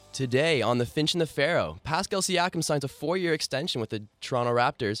Today on the Finch and the Farough, Pascal Siakam signs a 4-year extension with the Toronto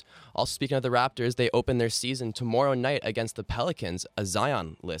Raptors. Also speaking of the Raptors, they open their season tomorrow night against the Pelicans, a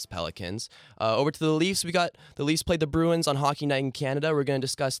Zion-less Pelicans. Over to the Leafs, the Leafs played the Bruins on Hockey Night in Canada. We're going to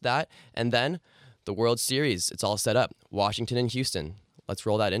discuss that. And then the World Series, it's all set up. Washington and Houston. Let's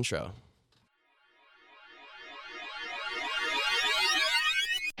roll that intro.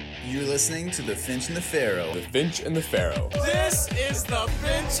 You're listening to the Finch and the Farough. The Finch and the Farough. This is the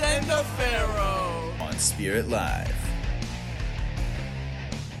Finch and the Farough. On Spirit Live.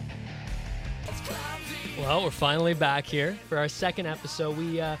 Well, we're finally back here for our second episode.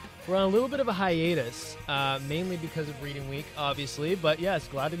 We're on a little bit of a hiatus, mainly because of reading week, obviously. But yes,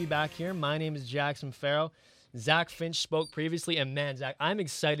 glad to be back here. My name is Jackson Farough. Zach Finch spoke previously, and man, Zach, I'm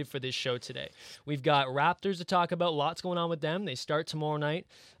excited for this show today. We've got Raptors to talk about, lots going on with them. They start tomorrow night.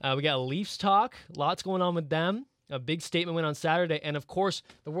 We got Leafs talk, lots going on with them. A big statement win on Saturday, and of course,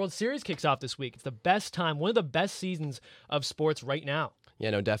 the World Series kicks off this week. It's the best time, one of the best seasons of sports right now.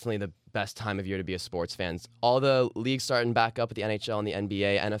 Yeah, no, definitely the best time of year to be a sports fan. All the leagues starting back up with the NHL and the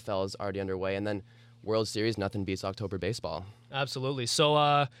NBA. NFL is already underway, and then World Series, nothing beats October baseball. Absolutely. So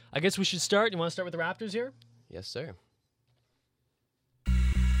I guess we should start. You want to start with the Raptors here? Yes, sir.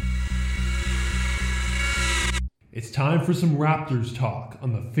 It's time for some Raptors talk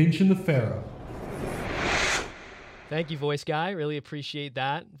on the Finch and the Farough. Thank you, Voice Guy. Really appreciate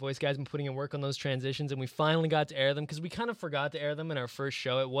that. Voice Guy's been putting in work on those transitions, and we finally got to air them because we kind of forgot to air them in our first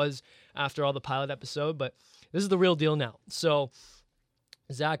show. It was after all the pilot episode, but this is the real deal now. So,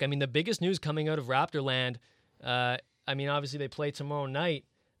 Zach, the biggest news coming out of Raptorland, obviously they play tomorrow night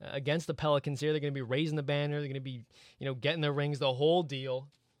against the Pelicans here. They're going to be raising the banner. They're going to be, getting their rings, the whole deal.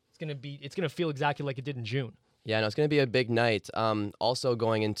 It's going to feel exactly like it did in June. Yeah, no, it's going to be a big night. Also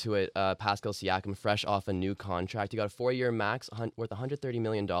going into it, Pascal Siakam, fresh off a new contract. He got a 4-year max worth $130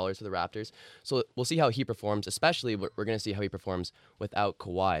 million for the Raptors. So we'll see how he performs, especially we're going to see how he performs without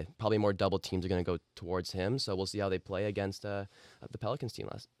Kawhi. Probably more double teams are going to go towards him. So we'll see how they play against the Pelicans team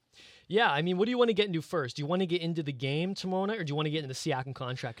last. Yeah, what do you want to get into first? Do you want to get into the game tomorrow night, or do you want to get into the Siakam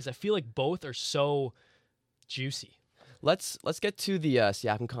contract? Because I feel like both are so juicy. Let's get to the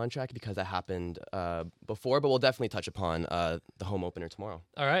Siakam contract because that happened before, but we'll definitely touch upon the home opener tomorrow.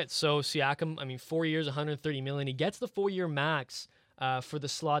 All right, so Siakam, 4 years, $130 million. He gets the 4-year max for the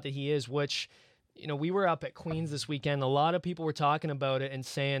slot that he is, which, we were up at Queens this weekend. A lot of people were talking about it and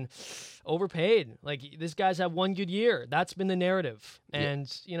saying, overpaid. Like, this guy's had one good year. That's been the narrative. And,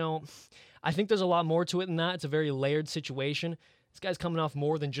 I think there's a lot more to it than that. It's a very layered situation. This guy's coming off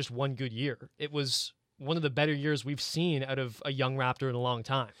more than just one good year. It was one of the better years we've seen out of a young Raptor in a long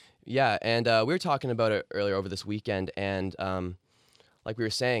time. Yeah, and we were talking about it earlier over this weekend, and like we were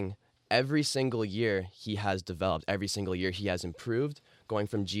saying, every single year he has developed. Every single year he has improved, going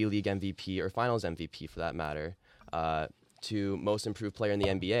from G League MVP or Finals MVP for that matter to most improved player in the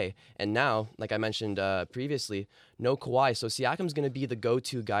NBA. And now, like I mentioned previously, no Kawhi. So Siakam's going to be the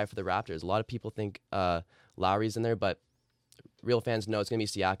go-to guy for the Raptors. A lot of people think Lowry's in there, but real fans know it's going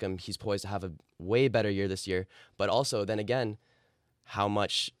to be Siakam. He's poised to have a way better year this year. But also, then again, how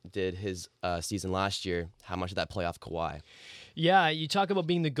much did his season last year, how much did that play off Kawhi? Yeah, you talk about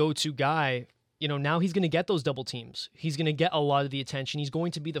being the go-to guy. Now he's going to get those double teams. He's going to get a lot of the attention. He's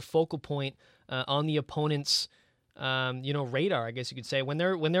going to be the focal point on the opponent's, radar, I guess you could say. When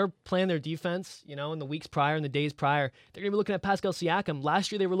they're playing their defense, in the weeks prior and the days prior, they're going to be looking at Pascal Siakam.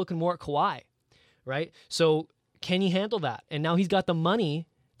 Last year, they were looking more at Kawhi, right? So can he handle that? And now he's got the money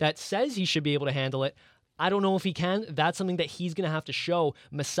that says he should be able to handle it. I don't know if he can. That's something that he's going to have to show.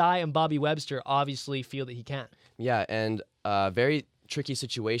 Masai and Bobby Webster obviously feel that he can. Yeah, and very tricky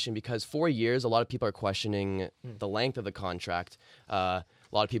situation because 4 years, a lot of people are questioning the length of the contract. A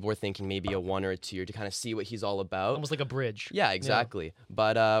lot of people were thinking maybe a 1 or a 2 year to kind of see what he's all about. Almost like a bridge. Yeah, exactly. Yeah.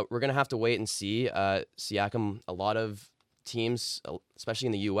 But we're going to have to wait and see. Siakam, a lot of teams, especially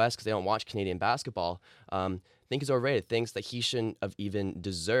in the U.S., because they don't watch Canadian basketball, think he's overrated, thinks that he shouldn't have even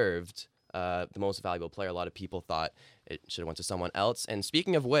deserved the most valuable player. A lot of people thought it should have went to someone else. And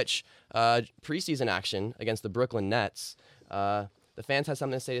speaking of which, preseason action against the Brooklyn Nets, the fans had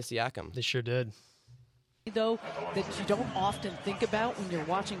something to say to Siakam. They sure did. Though, that you don't often think about when you're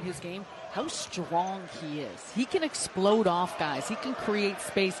watching his game, how strong he is. He can explode off guys. He can create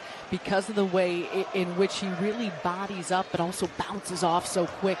space because of the way in which he really bodies up but also bounces off so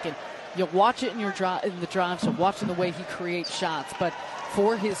quick. And you'll watch it in the drives, you'll watch in the way he creates shots. But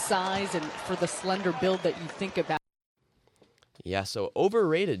for his size and for the slender build that you think about. Yeah, so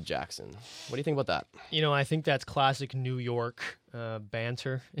overrated, Jackson. What do you think about that? I think that's classic New York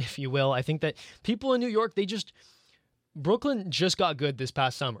banter, if you will. I think that people in New York, Brooklyn just got good this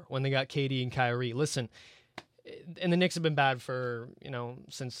past summer when they got KD and Kyrie. Listen, and the Knicks have been bad for,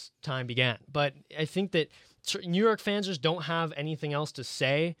 since time began. But I think that New York fans just don't have anything else to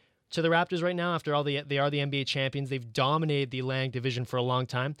say to the Raptors right now. After all, they are the NBA champions. They've dominated the Atlantic Division for a long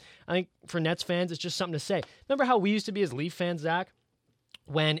time. I think for Nets fans, it's just something to say. Remember how we used to be as Leaf fans, Zach?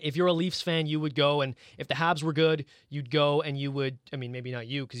 When if you're a Leafs fan, you would go, and if the Habs were good, you'd go and you would, maybe not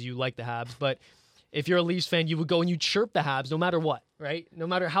you because you like the Habs, but if you're a Leafs fan, you would go and you'd chirp the Habs no matter what, right? No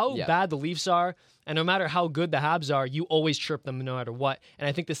matter how bad the Leafs are and no matter how good the Habs are, you always chirp them no matter what. And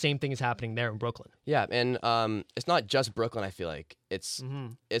I think the same thing is happening there in Brooklyn. Yeah, and it's not just Brooklyn, I feel like. It's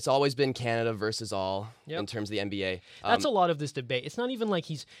always been Canada versus all in terms of the NBA. That's a lot of this debate. It's not even like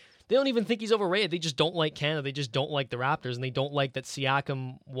they don't even think he's overrated. They just don't like Canada. They just don't like the Raptors, and they don't like that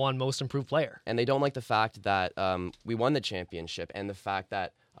Siakam won Most Improved Player. And they don't like the fact that we won the championship and the fact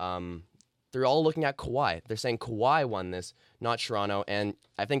that they're all looking at Kawhi. They're saying Kawhi won this, not Toronto. And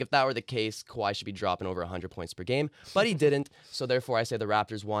I think if that were the case, Kawhi should be dropping over 100 points per game. But he didn't. So therefore, I say the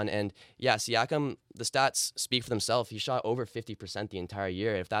Raptors won. And yeah, Siakam, the stats speak for themselves. He shot over 50% the entire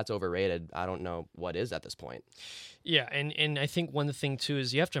year. If that's overrated, I don't know what is at this point. Yeah, and I think one thing, too,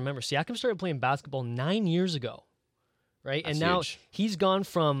 is you have to remember, Siakam started playing basketball 9 years ago, right? That's and now huge. He's gone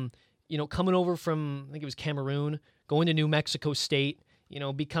from, coming over from, I think it was Cameroon, going to New Mexico State,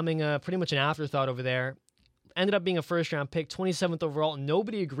 becoming pretty much an afterthought over there. Ended up being a first-round pick, 27th overall.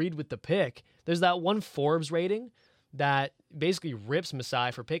 Nobody agreed with the pick. There's that one Forbes rating that basically rips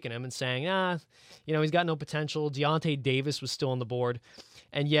Masai for picking him and saying, he's got no potential. Deontay Davis was still on the board.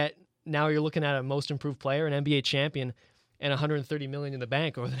 And yet, now you're looking at a Most Improved Player, an NBA champion, and $130 million in the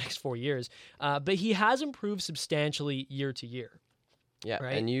bank over the next 4 years. But he has improved substantially year to year. Yeah,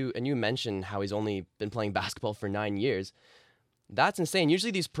 right? and you mentioned how he's only been playing basketball for 9 years. That's insane.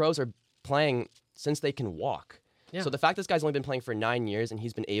 Usually these pros are playing since they can walk. Yeah. So the fact this guy's only been playing for 9 years and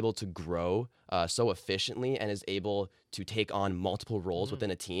he's been able to grow so efficiently and is able to take on multiple roles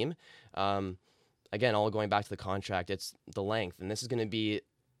within a team. Again, all going back to the contract, it's the length, and this is going to be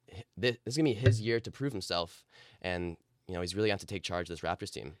his year to prove himself. And he's really got to take charge of this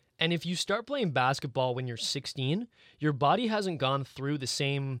Raptors team. And if you start playing basketball when you're 16, your body hasn't gone through the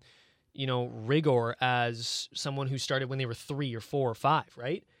same rigor as someone who started when they were 3 or 4 or 5,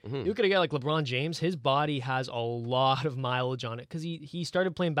 right? You look at a guy like LeBron James, his body has a lot of mileage on it because he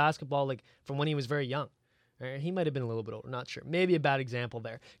started playing basketball like from when he was very young. Right? He might have been a little bit older, not sure. Maybe a bad example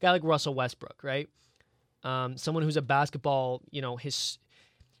there. A guy like Russell Westbrook, right? Someone who's a basketball,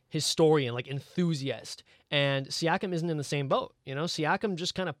 historian, like enthusiast. And Siakam isn't in the same boat. Siakam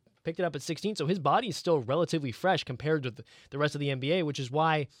just kind of picked it up at 16, so his body is still relatively fresh compared to the rest of the NBA, which is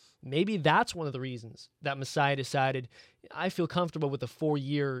why maybe that's one of the reasons that Masai decided, I feel comfortable with a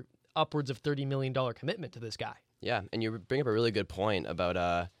 4-year, upwards of $30 million commitment to this guy. Yeah, and you bring up a really good point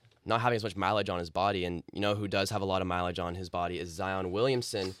about not having as much mileage on his body, and who does have a lot of mileage on his body is Zion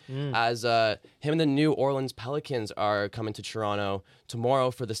Williamson, as him and the New Orleans Pelicans are coming to Toronto tomorrow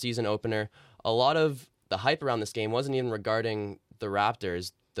for the season opener. A lot of the hype around this game wasn't even regarding the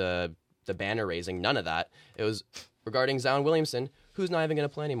Raptors, the banner raising, none of that. It was regarding Zion Williamson, who's not even going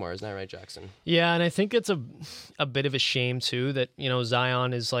to play anymore. Isn't that right, Jackson? Yeah, and I think it's a bit of a shame, too, that,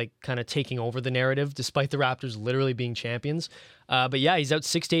 Zion is, like, kind of taking over the narrative, despite the Raptors literally being champions. But, yeah, he's out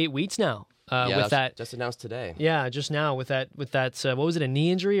 6 to 8 weeks now. With that just announced today. Yeah, just now with that what was it, a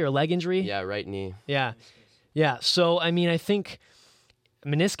knee injury or a leg injury? Yeah, right knee. Yeah. So, I mean, I think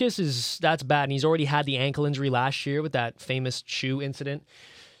meniscus that's bad, and he's already had the ankle injury last year with that famous shoe incident.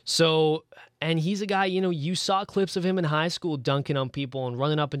 So, and he's a guy, you saw clips of him in high school dunking on people and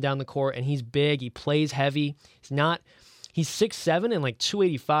running up and down the court, and he's big, he plays heavy. He's 6'7" and like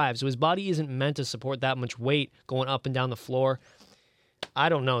 285, so his body isn't meant to support that much weight going up and down the floor. I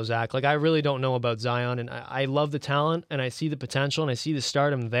don't know, Zach. Like, I really don't know about Zion, and I love the talent, and I see the potential, and I see the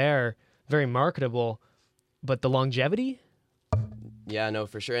stardom there, very marketable, but the longevity? Yeah, no,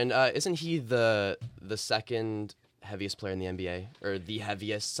 for sure. And isn't he the second heaviest player in the NBA, or the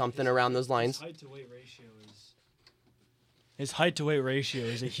heaviest, something around those lines? His height to weight ratio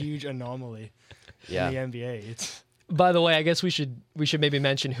is a huge anomaly in the NBA. By the way, I guess we should maybe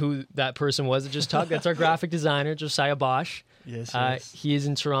mention who that person was that just talked. That's our graphic designer, Josiah Bosch. Yes. He is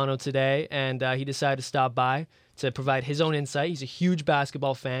in Toronto today, and he decided to stop by to provide his own insight. He's a huge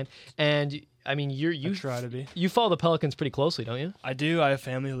basketball fan, and I mean, I try to be. You follow the Pelicans pretty closely, don't you? I do. I have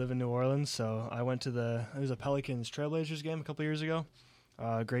family who live in New Orleans, so I went to it was a Pelicans Trailblazers game a couple years ago.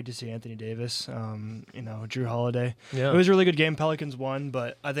 Great to see Anthony Davis, Drew Holiday. Yeah. It was a really good game. Pelicans won,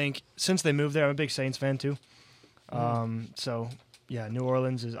 but I think since they moved there, I'm a big Saints fan too. So, yeah, New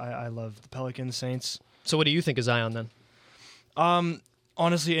Orleans I love the Pelicans, Saints. So what do you think of Zion then?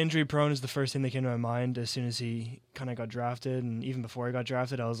 Honestly, injury prone is the first thing that came to my mind as soon as he kind of got drafted. And even before he got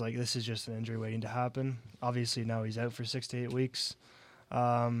drafted, I was like, this is just an injury waiting to happen. Obviously, now he's out for 6 to 8 weeks.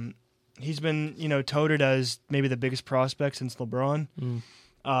 He's been, touted as maybe the biggest prospect since LeBron.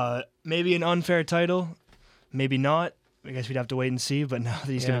 Maybe an unfair title, maybe not. I guess we'd have to wait and see. But now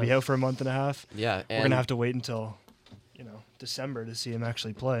that he's going to be out for a month and a half, we're going to have to wait until December to see him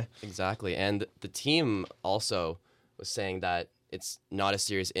actually play. Exactly. And the team also was saying that it's not a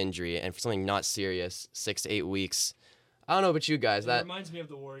serious injury, and for something not serious, 6 to 8 weeks. I don't know about you guys. That reminds me of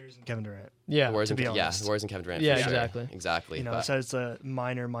the Warriors and Kevin Durant. The Warriors and Kevin Durant. Yeah, for sure. exactly. It says it's a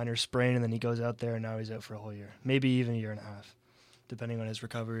minor sprain, and then he goes out there, and now he's out for a whole year, maybe even a year and a half, depending on his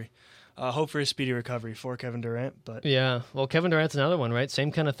recovery. Hope for a speedy recovery for Kevin Durant. But yeah, well, Kevin Durant's another one, right?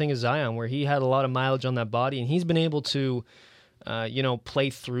 Same kind of thing as Zion, where he had a lot of mileage on that body, and he's been able to, play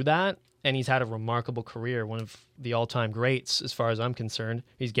through that. And he's had a remarkable career, one of the all-time greats as far as I'm concerned.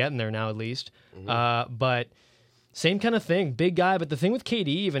 He's getting there now, at least. But same kind of thing, big guy. But the thing with KD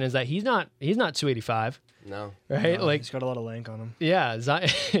even is that he's not 285. No, right? No, he's got a lot of lank on him. Yeah,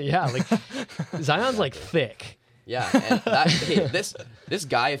 Zion's like thick. Yeah, and this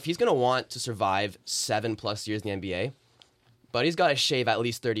guy, if he's gonna want to survive 7+ years in the NBA, but he's got to shave at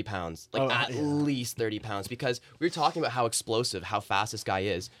least 30 pounds, least 30 pounds, because we were talking about how explosive, how fast this guy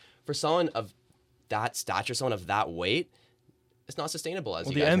is. For someone of that stature, someone of that weight, it's not sustainable. As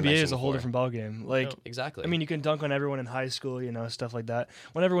you guys the NBA is a before. whole different ballgame. Exactly. I mean, you can dunk on everyone in high school, stuff like that.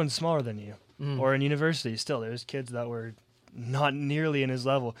 When everyone's smaller than you, or in university, still there's kids that were not nearly in his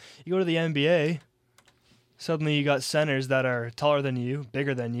level. You go to the NBA, suddenly you got centers that are taller than you,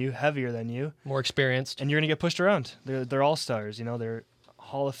 bigger than you, heavier than you, more experienced, and you're gonna get pushed around. They're all stars. They're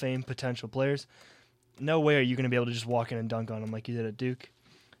Hall of Fame potential players. No way are you gonna be able to just walk in and dunk on them like you did at Duke,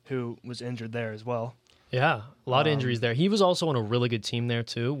 who was injured there as well. Yeah, a lot of injuries there. He was also on a really good team there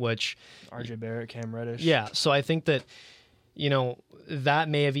too, which RJ Barrett, Cam Reddish. Yeah, so I think that that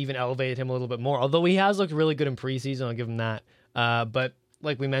may have even elevated him a little bit more. Although he has looked really good in preseason, I'll give him that. But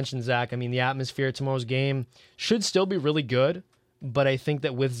like we mentioned, Zach, I mean, the atmosphere at tomorrow's game should still be really good. But I think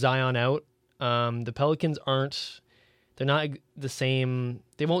that with Zion out, the Pelicans they're not the same.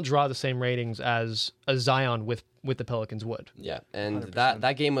 They won't draw the same ratings as a Zion with the Pelicans would. Yeah, and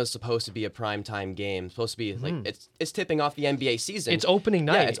that game was supposed to be a primetime game. Supposed to be it's tipping off the NBA season. It's opening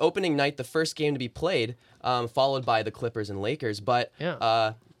night. Yeah, it's opening night, the first game to be played, followed by the Clippers and Lakers. But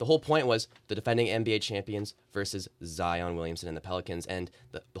the whole point was the defending NBA champions versus Zion Williamson and the Pelicans, and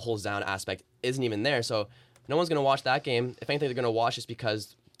the whole Zion aspect isn't even there. So no one's going to watch that game. If anything, they're going to watch just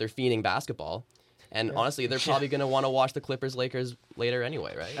because they're fiending basketball. And honestly, they're probably going to want to watch the Clippers-Lakers later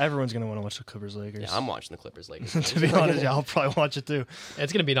anyway, right? Everyone's going to want to watch the Clippers-Lakers. Yeah, I'm watching the Clippers-Lakers. To be honest, I'll probably watch it too.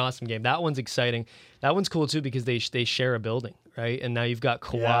 It's going to be an awesome game. That one's exciting. That one's cool too because they share a building, right? And now you've got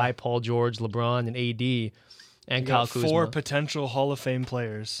Kawhi, Paul George, LeBron, and AD, and Kyle Kuzma. 4 potential Hall of Fame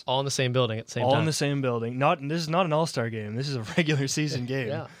players. All in the same building at the same time. All in the same building. This is not an all-star game. This is a regular season game.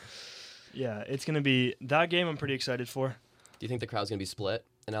 Yeah. Yeah, it's going to be... That game I'm pretty excited for. Do you think the crowd's going to be split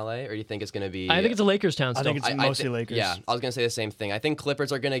in LA, or do you think it's going to be... I think it's a Lakers town still. I think it's mostly Lakers. Yeah, I was going to say the same thing. I think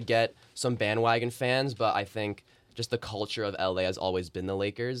Clippers are going to get some bandwagon fans, but I think just the culture of LA has always been the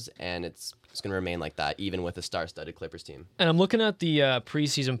Lakers, and it's going to remain like that, even with a star-studded Clippers team. And I'm looking at the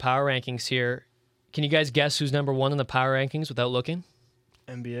preseason power rankings here. Can you guys guess who's number 1 in the power rankings without looking?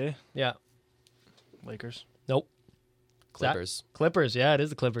 NBA? Yeah. Lakers? Nope. Clippers. Clippers, yeah, it is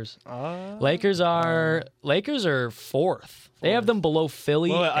the Clippers. Lakers are 4th. They have them below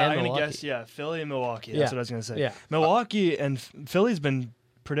Philly and I'm Milwaukee. going to guess, Philly and Milwaukee. That's what I was going to say. Yeah. Milwaukee and Philly's been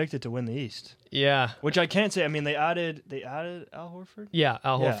predicted to win the East. Yeah. Which I can't say. I mean, they added Al Horford? Yeah,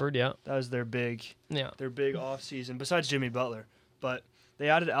 Al Horford, yeah. That was their big offseason, besides Jimmy Butler. But they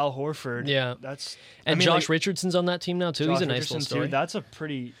added Al Horford. Yeah. And Josh Richardson's on that team now, too. He's a nice little story. That's a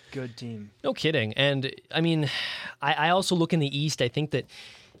pretty good team. No kidding. And, I mean, I also look in the East. I think that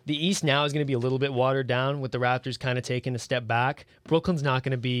the East now is going to be a little bit watered down with the Raptors kind of taking a step back. Brooklyn's not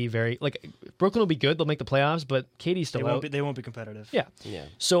going to be Brooklyn will be good. They'll make the playoffs, but KD's still out. They won't be competitive. Yeah.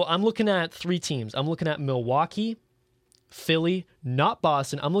 So I'm looking at 3 teams. I'm looking at Milwaukee, Philly, not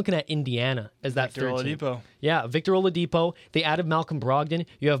Boston. I'm looking at Indiana as that Victor third team. Oladipo. Yeah, Victor Oladipo. They added Malcolm Brogdon.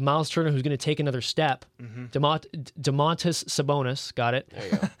 You have Miles Turner, who's going to take another step. Domantas Sabonis, got it. There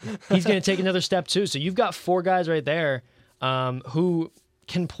you go. He's going to take another step too. So you've got 4 guys right there who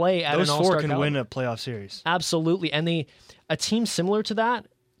can play at Those an all-star 4 can caliber. win a playoff series. Absolutely. And a team similar to that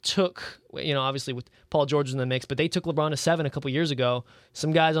took, obviously with Paul George in the mix, but they took LeBron to 7 a couple years ago.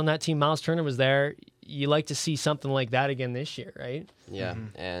 Some guys on that team, Miles Turner was there. You like to see something like that again this year, right? Yeah,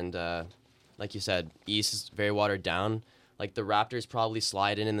 and like you said, East is very watered down. like the Raptors probably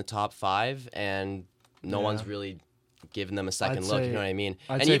slide in the top 5, and no Yeah. one's really giving them a second look. You know what I mean?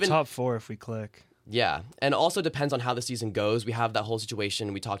 I'd and say even top 4 if we click. yeah, and also depends on how the season goes. We have that whole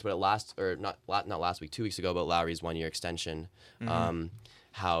situation we talked about it not last week, 2 weeks ago, about Lowry's 1-year extension.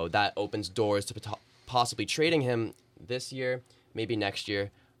 How that opens doors to possibly trading him this year, maybe next year.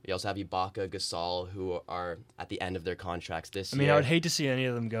 We also have Ibaka, Gasol, who are at the end of their contracts this year. I mean, I would hate to see any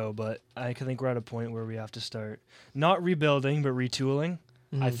of them go, but I think we're at a point where we have to start not rebuilding, but retooling.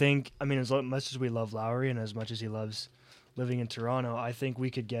 I think, I mean, as much as we love Lowry and as much as he loves living in Toronto, I think we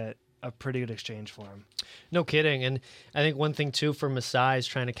could get a pretty good exchange for him. No kidding. And I think one thing, too, for Masai is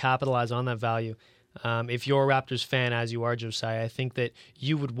trying to capitalize on that value. If you're a Raptors fan, as you are, Josiah, I think that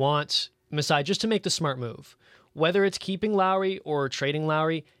you would want Masai just to make the smart move. Whether it's keeping Lowry or trading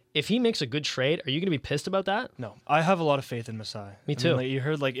Lowry, if he makes a good trade, are you going to be pissed about that? No, I have a lot of faith in Masai. Me too. I mean, like, you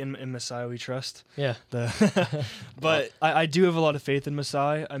heard, like, in Masai we trust. Yeah. But I do have a lot of faith in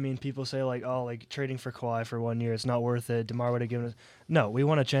Masai. I mean, people say, like, oh, like, trading for Kawhi for 1 year, it's not worth it. DeMar would have given us... No, we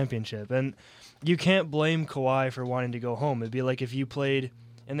won a championship. And you can't blame Kawhi for wanting to go home. It'd be like if you played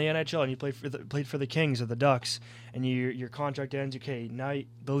in the NHL and you played for the Kings or the Ducks, and your contract ends, okay, now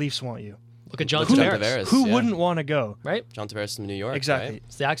the Leafs want you. Look at John Tavares. Tavares. Who wouldn't want to go? Right? John Tavares in New York. Exactly.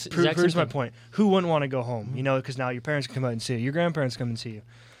 Right? Here's my point. Who wouldn't want to go home? You know, because now your parents can come out and see you. Your grandparents come and see you.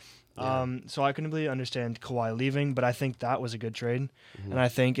 So I can completely understand Kawhi leaving, but I think that was a good trade. And I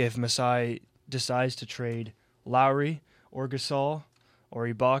think if Masai decides to trade Lowry or Gasol or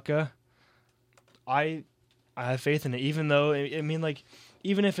Ibaka, I have faith in it. Even though, I mean, like,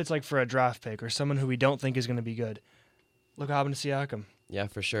 even if it's like for a draft pick or someone who we don't think is going to be good. Look what happened to Siakam. Yeah,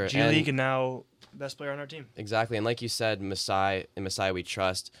 for sure. G League and now best player on our team. Exactly, and like you said, Masai we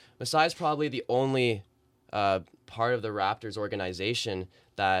trust. Masai is probably the only part of the Raptors organization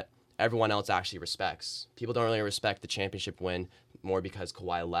that everyone else actually respects. People don't really respect the championship win more because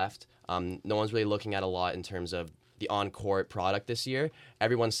Kawhi left. No one's really looking at a lot in terms of the on-court product this year.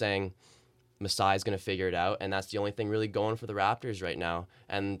 Everyone's saying Masai's going to figure it out, and that's the only thing really going for the Raptors right now.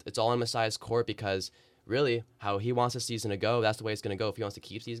 And it's all in Masai's court because really how he wants the season to go, that's the way it's going to go. If he wants to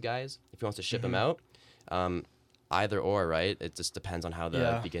keep these guys, if he wants to ship them out, either or, right? It just depends on how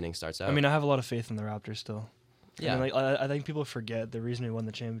the beginning starts out. I mean, I have a lot of faith in the Raptors still. Yeah. I mean, like, I think people forget the reason we won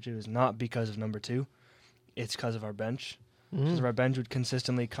the championship is not because of number 2. It's because of our bench. Because our bench would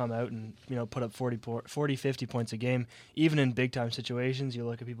consistently come out and, you know, put up 40, 50 points a game. Even in big-time situations, you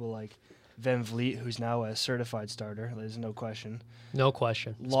look at people like Van Vliet, who's now a certified starter. There's no question. No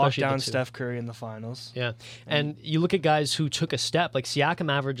question. Locked down Steph Curry in the finals. Yeah. And you look at guys who took a step. Like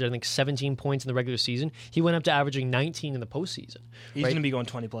Siakam averaged, I think, 17 points in the regular season. He went up to averaging 19 in the postseason. He's going to be going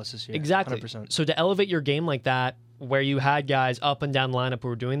 20-plus this year. Exactly. 100%. So to elevate your game like that, where you had guys up and down the lineup who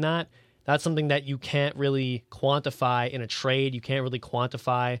were doing that, that's something that you can't really quantify in a trade. You can't really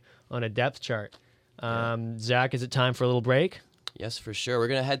quantify on a depth chart. Zach, is it time for a little break? Yes, for sure. We're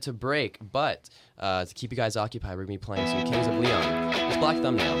going to head to break, but to keep you guys occupied, we're going to be playing some Kings of Leon. It's Black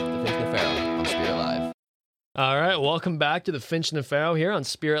Thumbnail, the Finch and the Farough on Spirit Live. All right, welcome back to the Finch and the Farough here on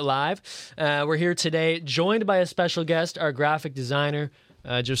Spirit Live. We're here today joined by a special guest, our graphic designer,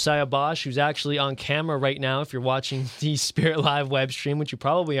 Josiah Bosch, who's actually on camera right now if you're watching the Spirit Live web stream, which you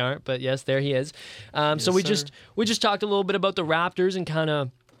probably aren't, but yes, there he is. So we just talked a little bit about the Raptors and kind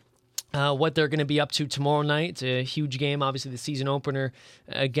of what they're going to be up to tomorrow night. It's a huge game, obviously the season opener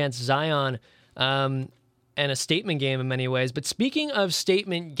against Zion, and a statement game in many ways. But speaking of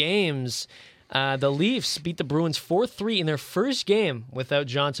statement games, the Leafs beat the Bruins 4-3 in their first game without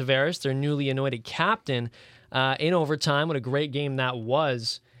John Tavares, their newly anointed captain, in overtime. What a great game that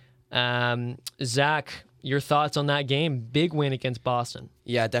was. Zach, your thoughts on that game? Big win against Boston.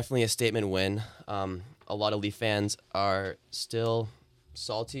 Yeah, definitely a statement win. A lot of Leaf fans are still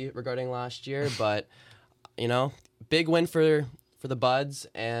salty regarding last year, but you know, big win for the Buds,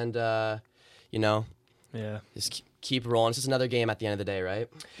 and you know, just keep rolling. It's just another game at the end of the day, right?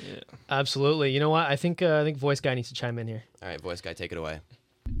 Yeah, absolutely. You know what? I think Voice Guy needs to chime in here. All right, Voice Guy, take it away.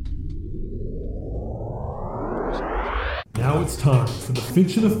 Now it's time for the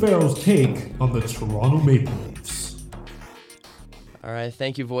Finch and the Pharaoh's take on the Toronto Maple Leafs. All right,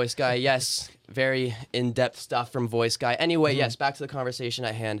 thank you, Voice Guy. Yes, very in-depth stuff from Voice Guy. Anyway, yes, back to the conversation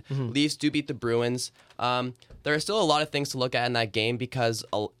at hand. Leafs do beat the Bruins. There are still a lot of things to look at in that game because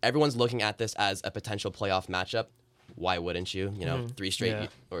everyone's looking at this as a potential playoff matchup. Why wouldn't you? You know, three straight.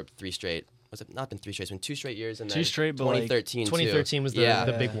 Was it not been 3 straight? It's been 2 straight years, and then 2013. 2013 was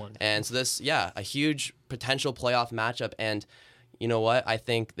the big one. And so this, a huge potential playoff matchup. And you know what? I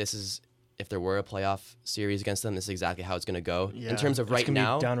think this is if there were a playoff series against them, this is exactly how it's going to go. Yeah, In terms of it's right gonna be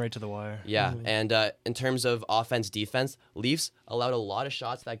now, down right to the wire. yeah, and in terms of offense, defense, Leafs allowed a lot of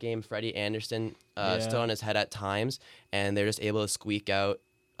shots that game. Freddie Anderson stood on his head at times, and they're just able to squeak out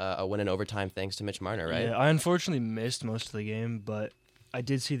a win in overtime thanks to Mitch Marner, right? Yeah, I unfortunately missed most of the game, but I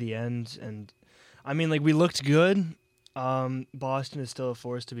did see the end, and I mean, like, we looked good. Boston is still a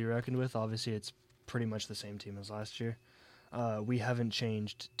force to be reckoned with. Obviously, it's pretty much the same team as last year. We haven't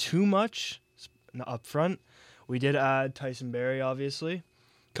changed too much up front. We did add Tyson Barrie, obviously,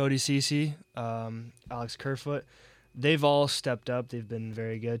 Cody Ceci, Alex Kerfoot. They've all stepped up. They've been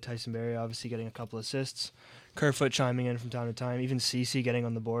very good. Tyson Barrie obviously getting a couple assists. Kerfoot chiming in from time to time. Even Ceci getting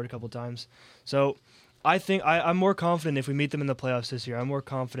on the board a couple times. So I think I'm more confident if we meet them in the playoffs this year. I'm more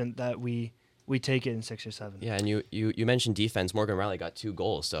confident that we take it in 6 or 7. Yeah, and you mentioned defense. Morgan Riley got 2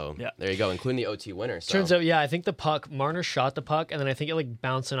 goals, so there you go, including the OT winner. So. Turns out, I think the puck, Marner shot the puck, and then I think it like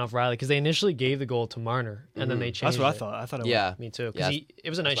bouncing off Riley because they initially gave the goal to Marner, and then they changed. That's what it. I thought. I thought it was. Me too. Because it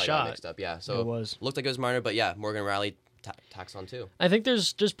was a nice shot. Mixed up, yeah. So it was. Looked like it was Marner, but yeah, Morgan Riley tacks on too. I think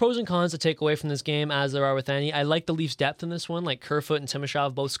there's pros and cons to take away from this game, as there are with any. I like the Leafs' depth in this one. Like Kerfoot and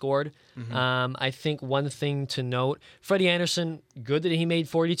Timashov both scored. I think one thing to note: Freddie Anderson, good that he made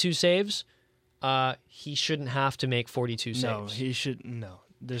 42 saves. He shouldn't have to make 42 saves. No, he should. No,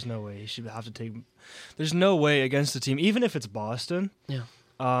 there's no way he should have to take. There's no way against the team, even if it's Boston. Yeah.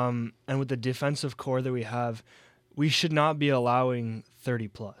 And with the defensive core that we have, we should not be allowing 30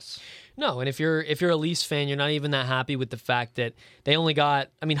 plus. No, and if you're a Leafs fan, you're not even that happy with the fact that they only got.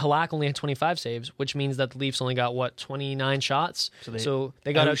 I mean, Halak only had 25 saves, which means that the Leafs only got 29 shots. So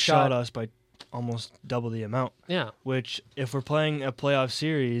they got outshot us by almost double the amount. Yeah. Which, if we're playing a playoff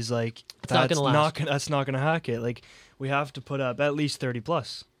series, like it's not gonna last. That's not gonna hack it. Like, we have to put up at least 30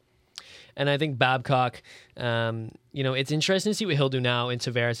 plus. And I think Babcock, it's interesting to see what he'll do now in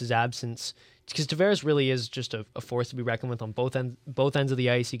Tavares' absence, because Tavares really is just a force to be reckoned with on both ends of the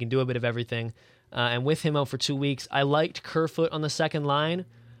ice. He can do a bit of everything. And with him out for 2 weeks, I liked Kerfoot on the second line,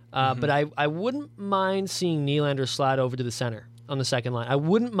 but I wouldn't mind seeing Nylander slide over to the center on the second line. I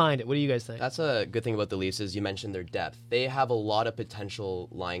wouldn't mind it. What do you guys think? That's a good thing about the Leafs is you mentioned their depth. They have a lot of potential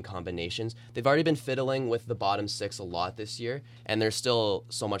line combinations. They've already been fiddling with the bottom 6 a lot this year, and there's still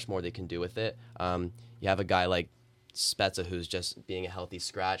so much more they can do with it. You have a guy like Spezza who's just being a healthy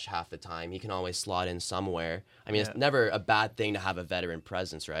scratch half the time. He can always slot in somewhere. I mean, it's never a bad thing to have a veteran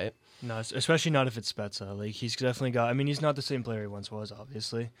presence, right? No, especially not if it's Spezza. Like, he's definitely got. I mean, he's not the same player he once was.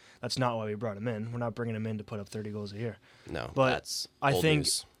 Obviously, that's not why we brought him in. We're not bringing him in to put up 30 goals a year. No, but that's I old think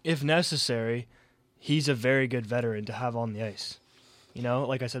news. If necessary, he's a very good veteran to have on the ice. You know,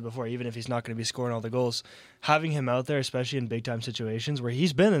 like I said before, even if he's not going to be scoring all the goals, having him out there, especially in big time situations where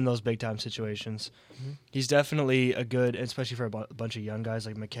he's been in those big time situations, he's definitely a good, especially for a bunch of young guys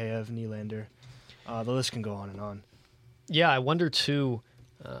like Mikheyev, Nylander. The list can go on and on. Yeah, I wonder too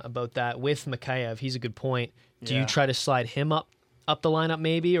about that with Mikheyev. He's a good point. Do you try to slide him up the lineup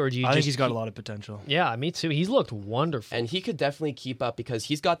maybe, or do you? I think he's got a lot of potential. Yeah, me too. He's looked wonderful, and he could definitely keep up because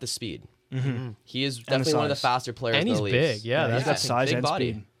he's got the speed. He is definitely one of the faster players. And in he's the Leafs. big. Yeah, he's got size and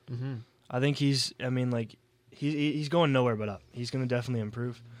body. Speed. I think he's. I mean, like, he's going nowhere but up. He's going to definitely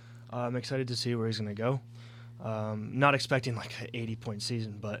improve. I'm excited to see where he's going to go. Not expecting like an 80-point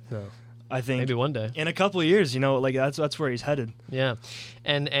season, but I think maybe one day in a couple of years, like that's where he's headed. Yeah,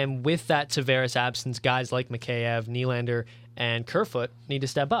 and with that Tavares absence, guys like Mikheyev, Nylander, and Kerfoot need to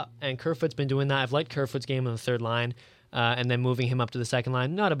step up. And Kerfoot's been doing that. I've liked Kerfoot's game on the third line. And then moving him up to the second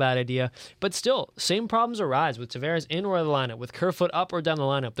line, not a bad idea. But still, same problems arise with Tavares in or out of the lineup, with Kerfoot up or down the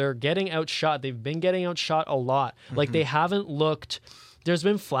lineup. They're getting outshot. They've been getting outshot a lot. Like, they haven't looked... There's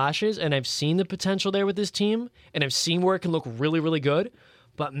been flashes, and I've seen the potential there with this team, and I've seen where it can look really, really good.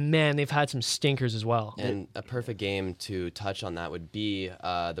 But, man, they've had some stinkers as well. And a perfect game to touch on that would be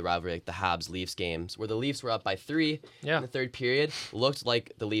the rivalry, like the Habs-Leafs games, where the Leafs were up by 3 in the third period. Looked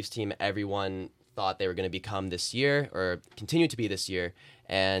like the Leafs team everyone thought they were going to become this year or continue to be this year,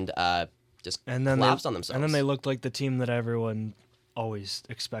 and just collapsed on themselves. And then they looked like the team that everyone always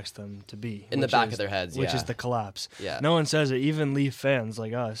expects them to be. In the back of their heads, which is the collapse. Yeah. No one says it, even Leaf fans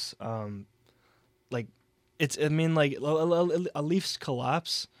like us. Like, it's, I mean, like, a Leafs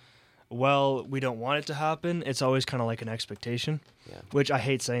collapse, well, we don't want it to happen. It's always kind of like an expectation, which I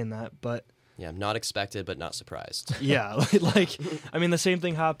hate saying that, but... Yeah, not expected, but not surprised. Yeah, like, I mean, the same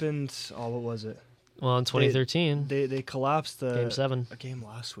thing happened, what was it? Well, in 2013. They collapsed Game 7. A game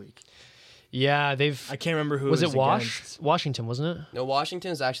last week. Yeah, I can't remember who was it was against. Washington, wasn't it? No,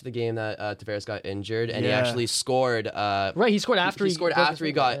 Washington is actually the game that Tavares got injured, and he actually scored. Right, he scored after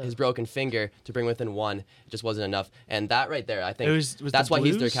he got his broken finger to bring within one. It just wasn't enough, and that right there, I think that's why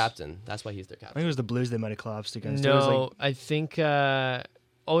he's their captain. That's why he's their captain. I think it was the Blues they might have collapsed against. No, I think. It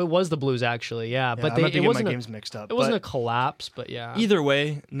was the Blues actually. Yeah, but it wasn't my games mixed up. It wasn't a collapse, but yeah. Either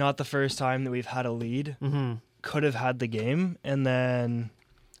way, not the first time that we've had a lead. Mm-hmm. Could have had the game, and then.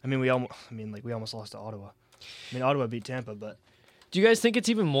 We almost lost to Ottawa. Ottawa beat Tampa, but do you guys think it's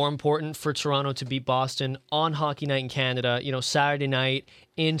even more important for Toronto to beat Boston on Hockey Night in Canada, Saturday night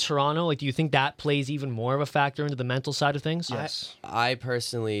in Toronto? Like, do you think that plays even more of a factor into the mental side of things? Yes. I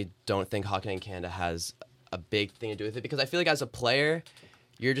personally don't think Hockey Night in Canada has a big thing to do with it because I feel like as a player,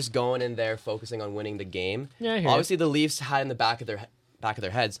 you're just going in there focusing on winning the game. Yeah, I hear Obviously, the Leafs had in the back of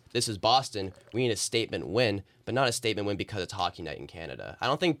their heads, this is Boston. We need a statement win, but not a statement win because it's Hockey Night in Canada. I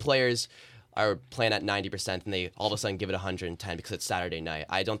don't think players are playing at 90% and they all of a sudden give it 110 because it's Saturday night.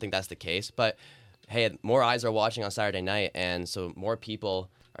 I don't think that's the case. But hey, more eyes are watching on Saturday night, and so more people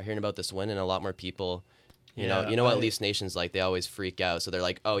are hearing about this win, and a lot more people. You know what Leafs Nation's like. They always freak out, so they're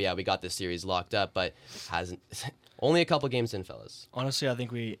like, "Oh yeah, we got this series locked up," but hasn't. Only a couple games in, fellas. Honestly, I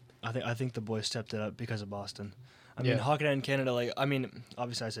think the boys stepped it up because of Boston. Hockey Night in Canada,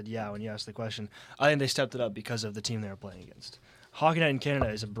 obviously I said yeah when you asked the question. I think they stepped it up because of the team they were playing against. Hockey Night in Canada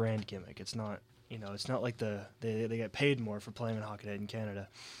is a brand gimmick. It's not, it's not like they get paid more for playing on Hockey Night in Canada.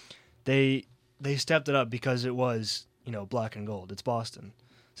 They stepped it up because it was, black and gold. It's Boston.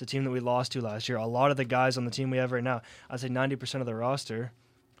 It's a team that we lost to last year. A lot of the guys on the team we have right now, I'd say 90% of the roster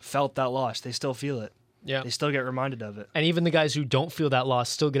felt that loss. They still feel it. Yeah. They still get reminded of it. And even the guys who don't feel that loss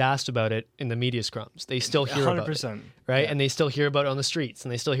still get asked about it in the media scrums. They still hear 100%, about it. Right? Yeah. And they still hear about it on the streets.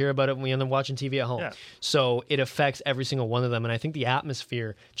 And they still hear about it when we end up watching TV at home. Yeah. So it affects every single one of them. And I think the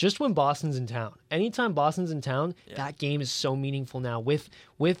atmosphere, just when Boston's in town, anytime Boston's in town, that game is so meaningful now with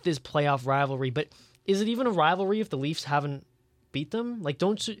this playoff rivalry. But is it even a rivalry if the Leafs haven't beat them?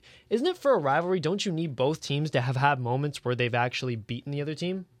 Isn't it for a rivalry? Don't you need both teams to have had moments where they've actually beaten the other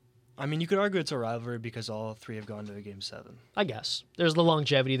team? You could argue it's a rivalry because all three have gone to a Game 7. I guess. There's the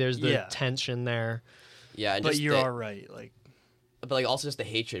longevity. There's the tension there. Yeah, but you're all right. But also just the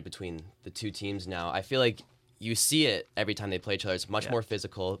hatred between the two teams now. I feel like you see it every time they play each other. It's much more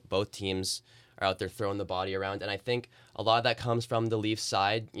physical. Both teams are out there throwing the body around. And I think a lot of that comes from the Leafs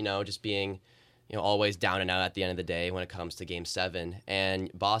side, just being always down and out at the end of the day when it comes to Game 7.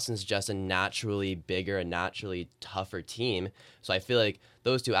 And Boston's just a naturally bigger and naturally tougher team. So I feel like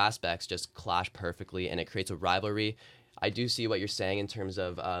those two aspects just clash perfectly, and it creates a rivalry. I do see what you're saying in terms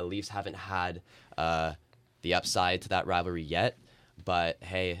of Leafs haven't had the upside to that rivalry yet. But,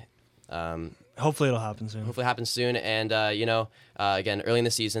 hey... hopefully it'll happen soon. Hopefully it happens soon. And, again, early in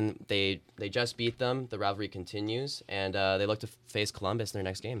the season, they just beat them. The rivalry continues. And they look to face Columbus in their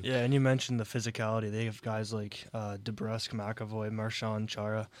next game. Yeah, and you mentioned the physicality. They have guys like DeBrusk, McAvoy, Marchand,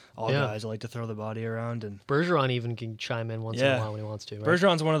 Chara, all guys that like to throw the body around. And Bergeron even can chime in once in a while when he wants to. Right?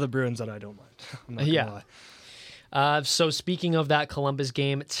 Bergeron's one of the Bruins that I don't mind. I'm not gonna lie. So speaking of that Columbus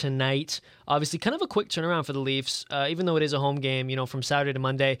game tonight, obviously kind of a quick turnaround for the Leafs, even though it is a home game, from Saturday to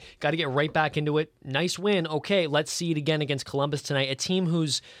Monday. Got to get right back into it. Nice win. Okay, let's see it again against Columbus tonight. A team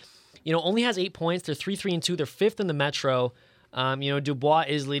who's, only has 8 points. They're 3-3-2. They're 5th in the Metro. Dubois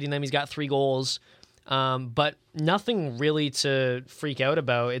is leading them. He's got 3 goals. But nothing really to freak out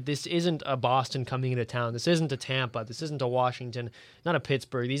about. This isn't a Boston coming into town. This isn't a Tampa. This isn't a Washington, not a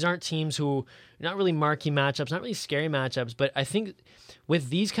Pittsburgh. These aren't teams who, not really marquee matchups, not really scary matchups. But I think with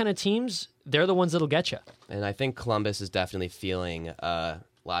these kind of teams, they're the ones that'll get you. And I think Columbus is definitely feeling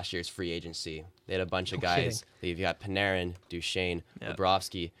last year's free agency. They had a bunch of guys. You've got Panarin, Duchesne,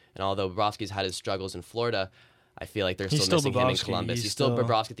 Bobrovsky. And although Bobrovsky's had his struggles in Florida, I feel like they're still missing him in Columbus. He's still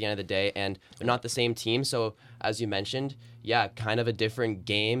Bobrovsky at the end of the day, and they're not the same team. So, as you mentioned, kind of a different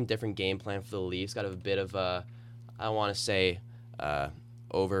game plan for the Leafs. Got a bit of a, I don't want to say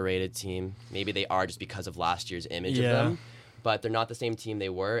overrated team. Maybe they are just because of last year's image of them, but they're not the same team they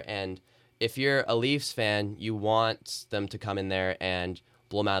were. And if you're a Leafs fan, you want them to come in there and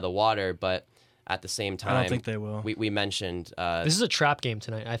blow them out of the water, but at the same time, I don't think they will. We mentioned... this is a trap game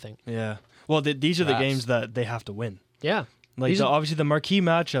tonight, I think. Yeah. Well, these are the games that they have to win. Yeah. Obviously, the marquee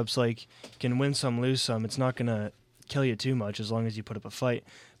matchups, can win some, lose some. It's not going to kill you too much as long as you put up a fight.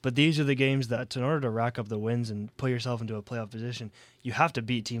 But these are the games that, in order to rack up the wins and put yourself into a playoff position, you have to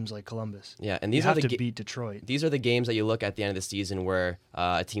beat teams like Columbus. Yeah, and you have to beat Detroit. These are the games that you look at the end of the season where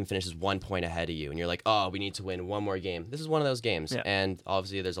a team finishes 1 point ahead of you, and you're like, oh, we need to win one more game. This is one of those games. Yeah. And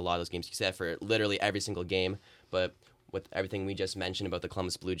obviously, there's a lot of those games you said for literally every single game. But with everything we just mentioned about the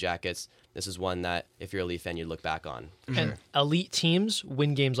Columbus Blue Jackets, this is one that if you're a Leaf fan, you'd look back on. And elite teams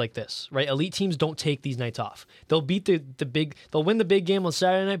win games like this, right? Elite teams don't take these nights off. They'll beat they'll win the big game on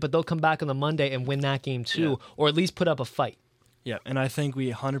Saturday night, but they'll come back on the Monday and win that game too, or at least put up a fight. Yeah, and I think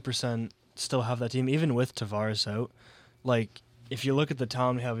we 100% still have that team, even with Tavares out. Like, if you look at the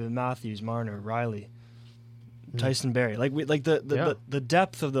talent we have with Matthews, Marner, Riley, Tyson Barrie, the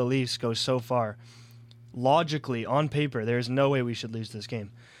depth of the Leafs goes so far. Logically, on paper, there's no way we should lose this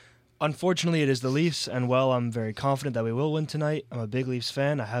game. Unfortunately, it is the Leafs, and while I'm very confident that we will win tonight, I'm a big Leafs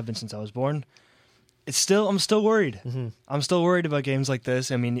fan. I have been since I was born. I'm still worried. I'm still worried about games like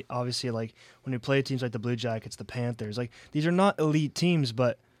this. I mean, obviously, like when we play teams like the Blue Jackets, the Panthers, like these are not elite teams,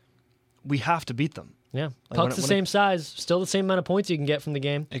 but we have to beat them. Yeah, like puck's the same size, still the same amount of points you can get from the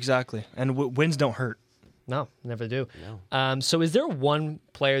game. Exactly, and wins don't hurt. No, never do. No. So is there one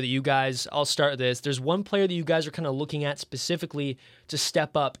player that you guys, I'll start this, there's one player that you guys are kind of looking at specifically to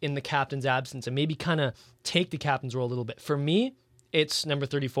step up in the captain's absence and maybe kind of take the captain's role a little bit? For me, it's number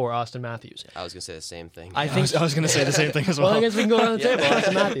 34, Austin Matthews. I was going to say the same thing. I was going to say the same thing as well. Well, I guess we can go around the table,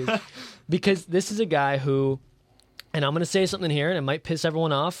 Austin Matthews. Because this is a guy who, and I'm going to say something here, and it might piss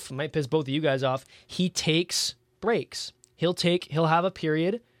everyone off, it might piss both of you guys off, he takes breaks. He'll have a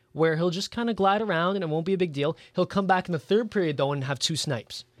period where he'll just kind of glide around and it won't be a big deal. He'll come back in the third period, though, and have 2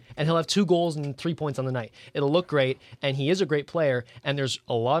 snipes. And he'll have 2 goals and 3 points on the night. It'll look great, and he is a great player, and there's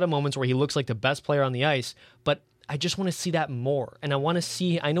a lot of moments where he looks like the best player on the ice, but I just want to see that more. And I want to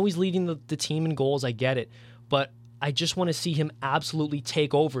see, I know he's leading the team in goals, I get it, but I just want to see him absolutely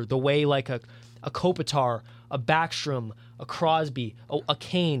take over the way like a Kopitar, a Backstrom, a Crosby, a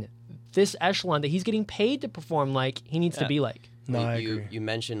Kane, this echelon that he's getting paid to perform like he needs to be like. No, I agree. You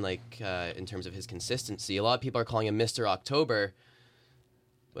mentioned in terms of his consistency, a lot of people are calling him Mr. October.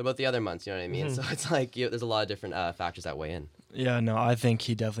 What about the other months? You know what I mean? So it's like there's a lot of different factors that weigh in. Yeah, no, I think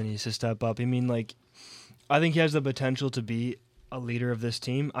he definitely needs to step up. I mean, I think he has the potential to be a leader of this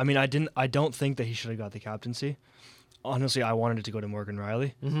team. I mean, I don't think that he should have got the captaincy. Honestly, I wanted it to go to Morgan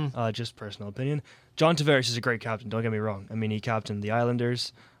Riley. Just personal opinion. John Tavares is a great captain. Don't get me wrong. I mean, he captained the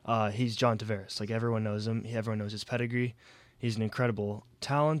Islanders. He's John Tavares. Like everyone knows him. Everyone knows his pedigree. He's an incredible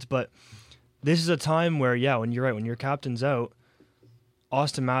talent, but this is a time where, when you're right, when your captain's out,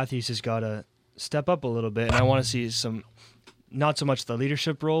 Austin Matthews has got to step up a little bit, and I want to see not so much the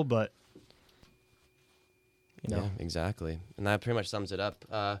leadership role, but, Yeah, exactly. And that pretty much sums it up.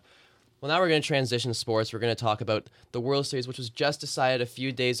 Well, now we're going to transition to sports. We're going to talk about the World Series, which was just decided a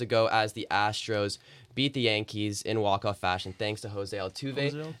few days ago as the Astros beat the Yankees in walk-off fashion, thanks to Jose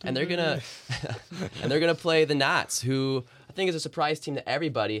Altuve. And they're gonna play the Nats, who I think is a surprise team to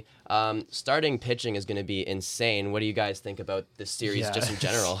everybody. Starting pitching is going to be insane. What do you guys think about this series just in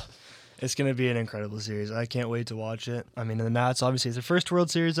general? It's going to be an incredible series. I can't wait to watch it. I mean, the Nats, obviously, it's their first World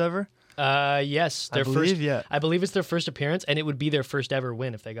Series ever. Yes, I believe it's their first appearance, and it would be their first ever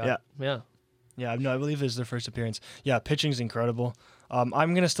win if they got it. Yeah, no, I believe it's their first appearance. Yeah, pitching's incredible. I'm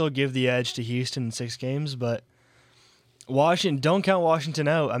going to still give the edge to Houston in 6 games, but Washington, don't count Washington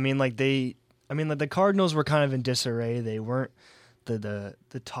out. I mean, the Cardinals were kind of in disarray. They weren't the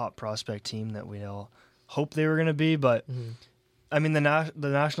top prospect team that we all hoped they were going to be, but I mean, the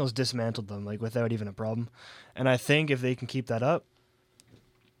Nationals dismantled them without even a problem. And I think if they can keep that up,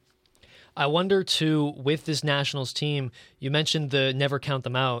 I wonder, too, with this Nationals team, you mentioned the never count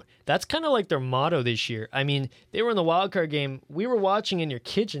them out. That's kind of like their motto this year. I mean, they were in the wild card game. We were watching in your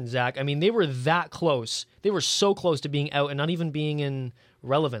kitchen, Zach. I mean, they were that close. They were so close to being out and not even being in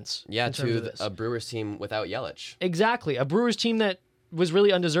relevance. Yeah, to a Brewers team without Yelich. Exactly. A Brewers team that was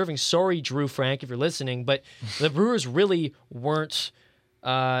really undeserving. Sorry, Drew Frank, if you're listening, but the Brewers really weren't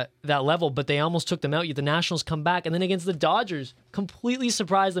that level, but they almost took them out. Yet the Nationals come back, and then against the Dodgers, completely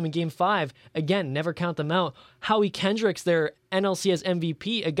surprised them in Game 5. Again, never count them out. Howie Kendrick's their NLCS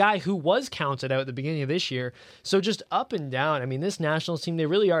MVP, a guy who was counted out at the beginning of this year. So just up and down. I mean, this Nationals team, they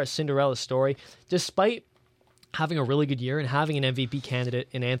really are a Cinderella story. Despite having a really good year and having an MVP candidate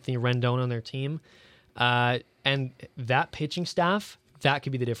in Anthony Rendon on their team, and that pitching staff, that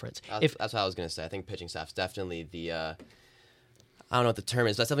could be the difference. That's what I was going to say. I think pitching staff's definitely the I don't know what the term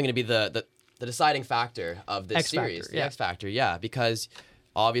is. That's definitely going to be the deciding factor of this series. The X factor, yeah. Because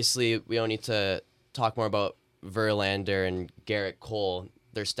obviously we don't need to talk more about Verlander and Garrett Cole.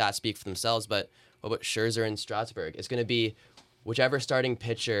 Their stats speak for themselves. But what about Scherzer and Strasburg? It's going to be whichever starting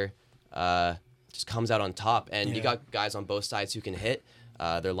pitcher just comes out on top. And you got guys on both sides who can hit.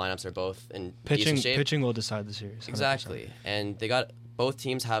 Their lineups are both in decent shape. Pitching will decide the series. 100%. Exactly. And both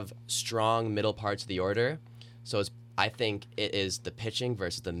teams have strong middle parts of the order. So it's I think it is the pitching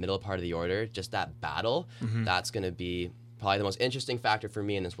versus the middle part of the order, just that battle. That's going to be probably the most interesting factor for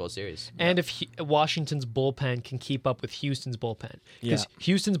me in this World Series. And if Washington's bullpen can keep up with Houston's bullpen, because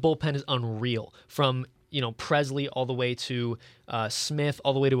Houston's bullpen is unreal, from Presley all the way to Smith,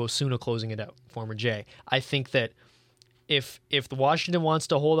 all the way to Osuna closing it out, former Jay. I think that if the Washington wants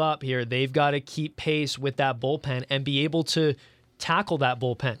to hold up here, they've got to keep pace with that bullpen and be able to tackle that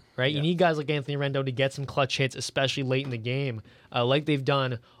bullpen, right? You need guys like Anthony Rendon to get some clutch hits, especially late in the game, like they've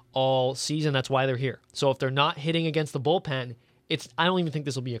done all season. That's why they're here. So if they're not hitting against the bullpen, I don't even think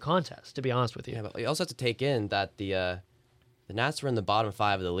this will be a contest, to be honest with you. Yeah, but you also have to take in that the Nats were in the bottom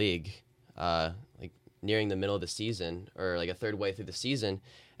 5 of the league, like nearing the middle of the season, or like a third way through the season,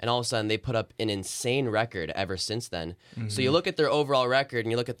 and all of a sudden they put up an insane record ever since then. So you look at their overall record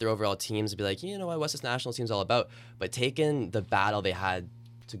and you look at their overall teams and be like, you know what, what's this national team's all about? But take in the battle they had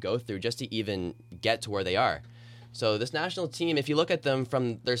to go through just to even get to where they are. So this national team, if you look at them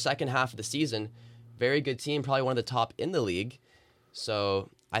from their second half of the season, very good team, probably one of the top in the league. So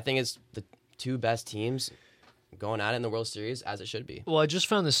I think it's the 2 best teams going at it in the World Series, as it should be. Well, I just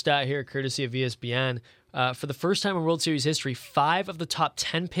found the stat here, courtesy of ESPN. For the first time in World Series history, 5 of the top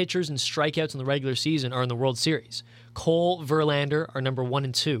 10 pitchers and strikeouts in the regular season are in the World Series. Cole, Verlander are number 1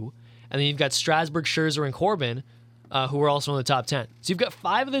 and 2. And then you've got Strasburg, Scherzer, and Corbin, who are also in the top 10. So you've got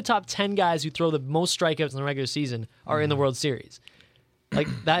 5 of the top 10 guys who throw the most strikeouts in the regular season are in the World Series. Like,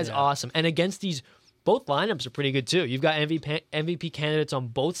 that is awesome. And against these, both lineups are pretty good too. You've got MVP candidates on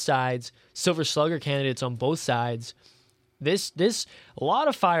both sides, Silver Slugger candidates on both sides. This a lot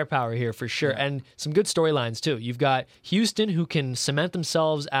of firepower here for sure, and some good storylines too. You've got Houston, who can cement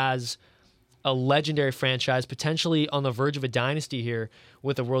themselves as a legendary franchise, potentially on the verge of a dynasty here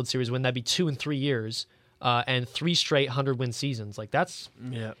with a World Series win. That'd be 2 in 3 years, and 3 straight 100-win seasons. Like that's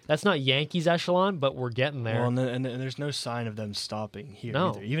not Yankees echelon, but we're getting there. Well, and there's no sign of them stopping here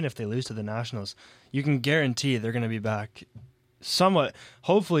either. Even if they lose to the Nationals, you can guarantee they're going to be back somewhat,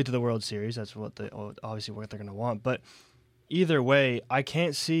 hopefully, to the World Series. That's obviously what they're going to want, but either way, I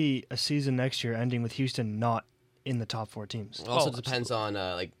can't see a season next year ending with Houston not in the top 4 teams. It also depends on,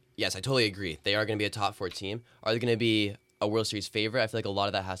 yes, I totally agree. They are going to be a top 4 team. Are they going to be a World Series favorite? I feel like a lot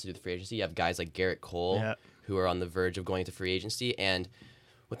of that has to do with free agency. You have guys like Garrett Cole, who are on the verge of going to free agency. And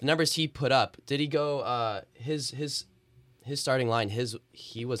with the numbers he put up, did he go, his starting line,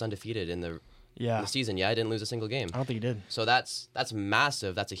 he was undefeated in the season. Yeah, I didn't lose a single game. I don't think he did. So that's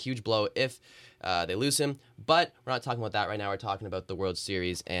massive. That's a huge blow if they lose him. But we're not talking about that right now. We're talking about the World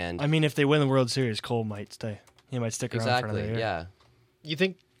Series. And I mean, if they win the World Series, Cole might stay. He might stick around for another year. Yeah. You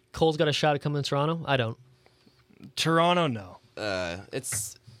think Cole's got a shot at coming to Toronto? I don't. Toronto, no. I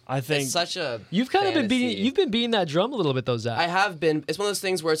think it's such a you've kind of fantasy. been beating that drum a little bit though, Zach. I have been. It's one of those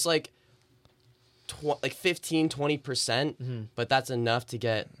things where it's like 15-20%, but that's enough to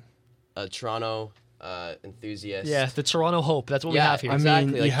get a Toronto enthusiast. Yeah, the Toronto hope. That's what we have here. Exactly.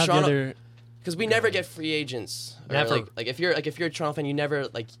 I mean, you have Toronto, because we never get free agents. Never. Like if you're a Toronto fan, you never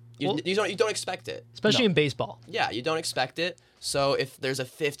you don't expect it. Especially in baseball. Yeah, you don't expect it. So if there's a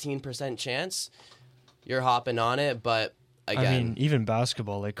 15% chance, you're hopping on it. But again, I mean, even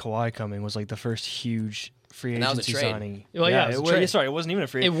basketball, like Kawhi coming was like the first huge free agency signing. Well, it was a trade. Sorry, it wasn't even a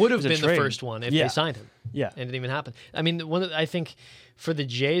free. It would have been the first one if they signed him. Yeah, and it didn't even happen. I mean, I think for the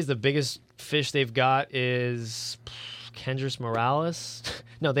Jays, the biggest fish they've got is Kendrys Morales.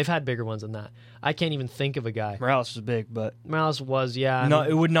 No, they've had bigger ones than that. I can't even think of a guy. Morales was big, but Morales was, yeah. No,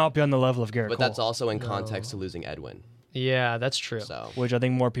 it would not be on the level of Garrett But Cole. that's also in context to losing Edwin. Yeah, that's true. So, which I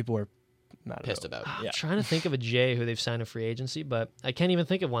think more people were pissed about. I'm trying to think of a Jay who they've signed a free agency, but I can't even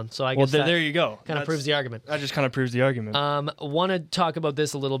think of one. So I guess there you go. Kind of proves the argument. That just kind of proves the argument. Want to talk about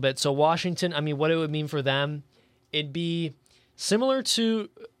this a little bit. So Washington, I mean, what it would mean for them, it'd be similar to,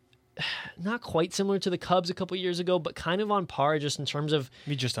 not quite similar to the Cubs a couple years ago, but kind of on par just in terms of.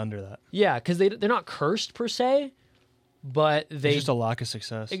 Be just under that. Yeah, because they're not cursed per se, but it's just a lack of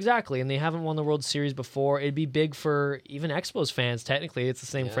success. Exactly, and they haven't won the World Series before. It'd be big for even Expos fans. Technically, it's the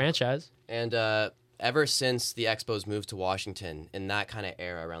same franchise. And ever since the Expos moved to Washington, in that kind of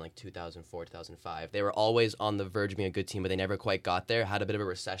era, around like 2004, 2005, they were always on the verge of being a good team, but they never quite got there, had a bit of a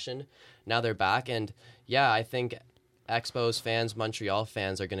recession. Now they're back, and yeah, I think Expos fans, Montreal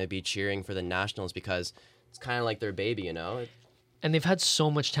fans are going to be cheering for the Nationals because it's kind of like their baby, you know? And they've had so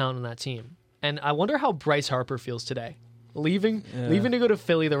much talent on that team. And I wonder how Bryce Harper feels today. Leaving to go to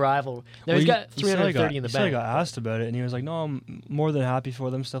Philly, the rival. Now he's got 330 in the bank. He got asked about it, and he was like, "No, I'm more than happy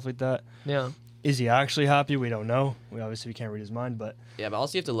for them." Stuff like that. Yeah. Is he actually happy? We don't know. We can't read his mind, but yeah. But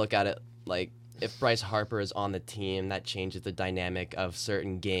also you have to look at it like if Bryce Harper is on the team, that changes the dynamic of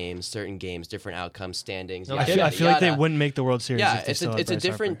certain games, different outcomes, standings. No, I feel like they wouldn't make the World Series. Yeah, if they it's a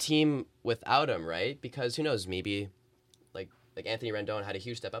different Harper. team without him, right? Because who knows, maybe like Anthony Rendon had a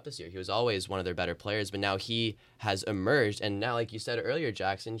huge step up this year. He was always one of their better players, but now he has emerged, and now, like you said earlier,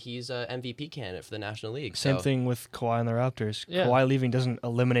 Jackson, he's a MVP candidate for the National League. Same thing with Kawhi and the Raptors. Yeah. Kawhi leaving doesn't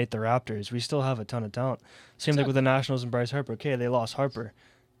eliminate the Raptors. We still have a ton of talent. Same thing with the Nationals and Bryce Harper. Okay, they lost Harper.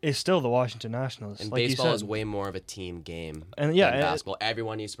 It's still the Washington Nationals. And like baseball is way more of a team game than basketball.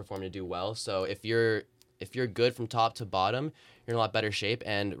 Everyone needs to perform to do well. So if you're good from top to bottom, you're in a lot better shape.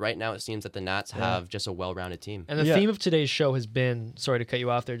 And right now it seems that the Nats have just a well-rounded team. And the theme of today's show has been, sorry to cut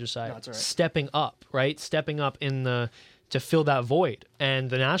you off there, Josiah, no, all right. stepping up, right? Stepping up to fill that void. And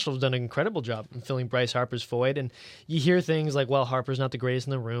the Nationals have done an incredible job in filling Bryce Harper's void. And you hear things like, well, Harper's not the greatest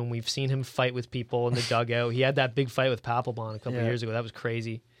in the room. We've seen him fight with people in the dugout. He had that big fight with Papelbon a couple of years ago. That was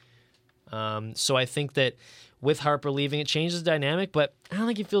crazy. So I think that with Harper leaving, it changes the dynamic, but I don't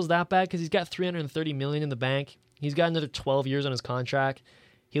think he feels that bad because he's got $330 million in the bank. He's got another 12 years on his contract.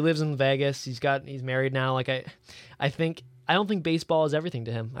 He lives in Vegas. He's married now. Like I don't think baseball is everything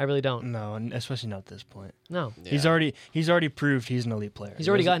to him. I really don't. No, and especially not at this point. No. Yeah. He's already proved he's an elite player. He's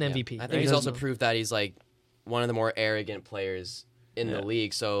already got an MVP. I think he's also proved that he's like one of the more arrogant players in the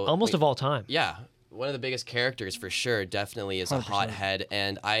league. So almost of all time. Yeah. One of the biggest characters for sure, definitely is 100%. A hothead,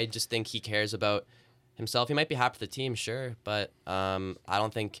 and I just think he cares about himself. He might be happy for the team, sure, but I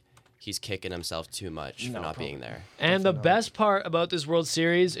don't think he's kicking himself too much for not being there. And the best part about this World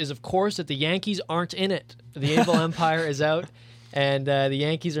Series is, of course, that the Yankees aren't in it. The Able Empire is out, and the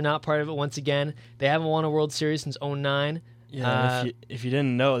Yankees are not part of it once again. They haven't won a World Series since 2009. Yeah, if you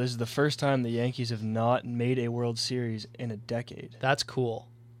didn't know, this is the first time the Yankees have not made a World Series in a decade. That's cool.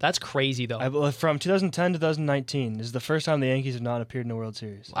 That's crazy, though. From 2010 to 2019, this is the first time the Yankees have not appeared in a World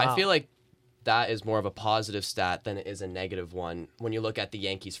Series. Wow. I feel like that is more of a positive stat than it is a negative one when you look at the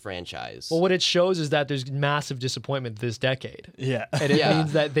Yankees franchise. Well, what it shows is that there's massive disappointment this decade. Yeah. And it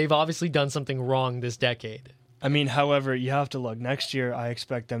means that they've obviously done something wrong this decade. I mean, however, you have to look. Next year, I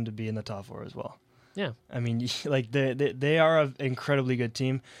expect them to be in the top 4 as well. Yeah. I mean, like they are an incredibly good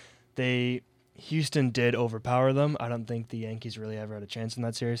team. Houston did overpower them. I don't think the Yankees really ever had a chance in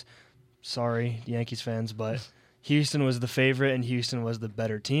that series. Sorry, Yankees fans, but Houston was the favorite and Houston was the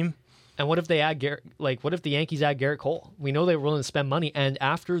better team. And what if they add what if the Yankees add Garrett Cole? We know they were willing to spend money, and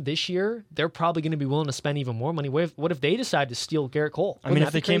after this year, they're probably going to be willing to spend even more money. What if they decide to steal Garrett Cole? I mean,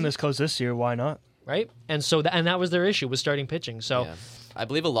 if they came this close this year, why not? Right? And so that was their issue, was starting pitching. So I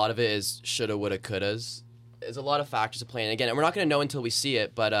believe a lot of it is shoulda, woulda, couldas. There's a lot of factors at play. And again, we're not going to know until we see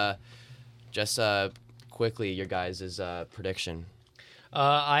it, but just quickly, your guys' prediction.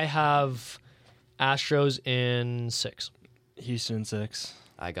 I have Astros in 6. Houston in 6.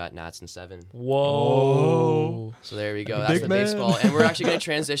 I got Nats in 7. Whoa. So there we go. That's the baseball. And we're actually going to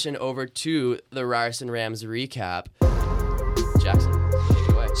transition over to the Ryerson Rams recap. Jackson, take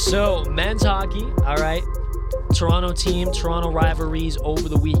it away. So, men's hockey, all right. Toronto team, Toronto rivalries over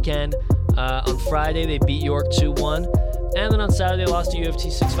the weekend. On Friday, they beat York 2-1. And then on Saturday, they lost to UFT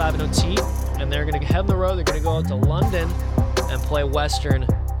 6-5 in OT. And they're going to head on the road. They're going to go out to London and play Western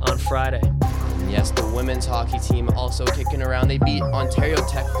on Friday. Yes, the women's hockey team also kicking around. They beat Ontario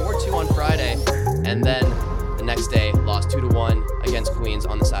Tech 4-2 on Friday. And then the next day, lost 2-1 against Queens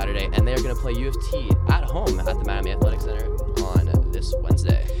on the Saturday. And they're going to play UFT at home at the Miami Athletic Center on this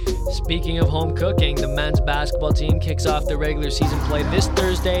Wednesday. Speaking of home cooking, the men's basketball team kicks off their regular season play this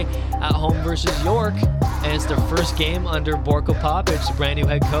Thursday at home versus York. And it's their first game under Borko Popic, the brand new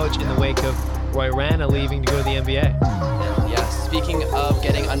head coach, in the wake of Roy Rana leaving to go to the NBA. And yes, speaking of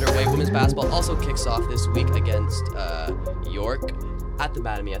getting underway, women's basketball also kicks off this week against York at the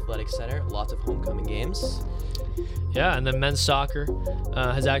Miami Athletic Center. Lots of homecoming games. Yeah, and then men's soccer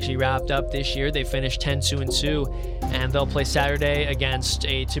has actually wrapped up this year. They finished 10-2-2, and they'll play Saturday against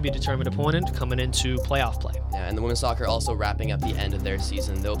a to-be-determined opponent coming into playoff play. Yeah, and the women's soccer also wrapping up the end of their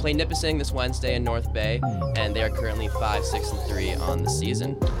season. They'll play Nipissing this Wednesday in North Bay, and they are currently 5-6-3 on the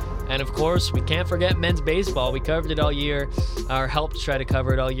season. And of course, we can't forget men's baseball. We covered it all year, or helped try to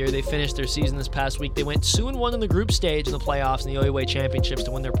cover it all year. They finished their season this past week. They went 2-1 in the group stage in the playoffs and the OUA championships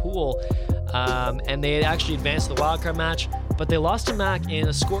to win their pool. And they had actually advanced to the wildcard match, but they lost to MAC in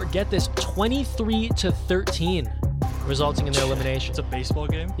a score, get this, 23-13, resulting in their elimination. It's a baseball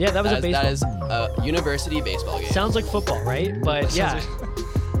game? Yeah, that was a baseball. That is a university baseball game. Sounds like football, right? But yeah.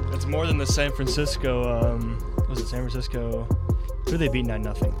 It's more than the San Francisco, was it San Francisco? Who they beat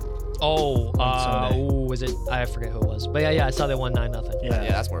 9-0? Was it? I forget who it was. But yeah, I saw they won 9-0. Yeah,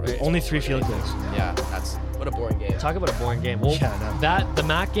 that's more of a only 3 field goals. Yeah, what a boring game. Talk about a boring game. Well, the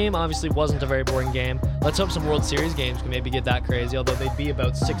MAC game obviously wasn't a very boring game. Let's hope some World Series games can maybe get that crazy, although they'd be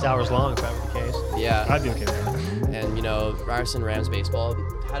about 6 hours long if that were the case. Yeah. I'd be okay with that. And, Ryerson Rams baseball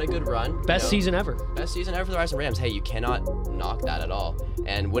had a beat run. Best season ever. Best season ever for the Ryerson Rams. Hey, you cannot knock that at all.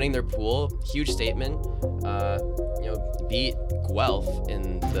 And winning their pool, huge statement. Beat Guelph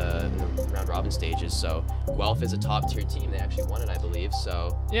in the round robin stages. So Guelph is a top tier team. They actually won it, I believe.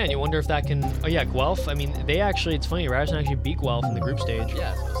 So yeah, and you wonder if that can. Oh yeah, Guelph. I mean, it's funny. Ryerson actually beat Guelph in the group stage.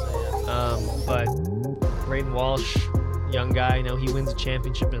 Yeah, I was gonna say, yeah. But Braden Walsh, young guy, he wins a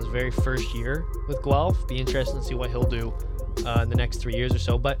championship in his very first year with Guelph. Be interesting to see what he'll do in the next 3 years or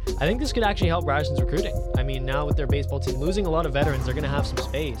so. But I think this could actually help Ryerson's recruiting. I mean, now with their baseball team losing a lot of veterans, they're going to have some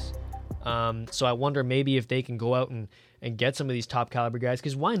space. So I wonder maybe if they can go out and get some of these top caliber guys,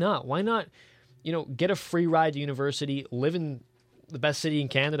 because why not? Why not, get a free ride to university, live in the best city in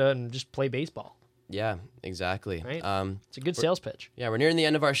Canada, and just play baseball? Yeah, exactly. Right? It's a good sales pitch. Yeah, we're nearing the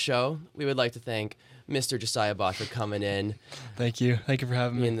end of our show. We would like to thank Mr. Josiah Bosch for coming in. Thank you. Thank you for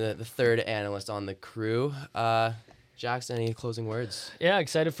having me. Being the third analyst on the crew. Jackson, any closing words? Yeah,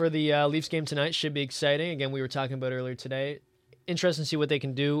 excited for the Leafs game tonight. Should be exciting. Again, we were talking about earlier today. Interesting to see what they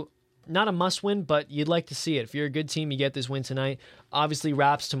can do. Not a must-win, but you'd like to see it. If you're a good team, you get this win tonight. Obviously,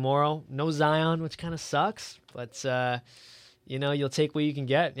 Raps tomorrow. No Zion, which kind of sucks, but you'll take what you can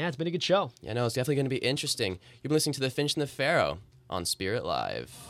get. Yeah, it's been a good show. Yeah, no, it's definitely going to be interesting. You've been listening to the Finch and the Farough on Spirit Live.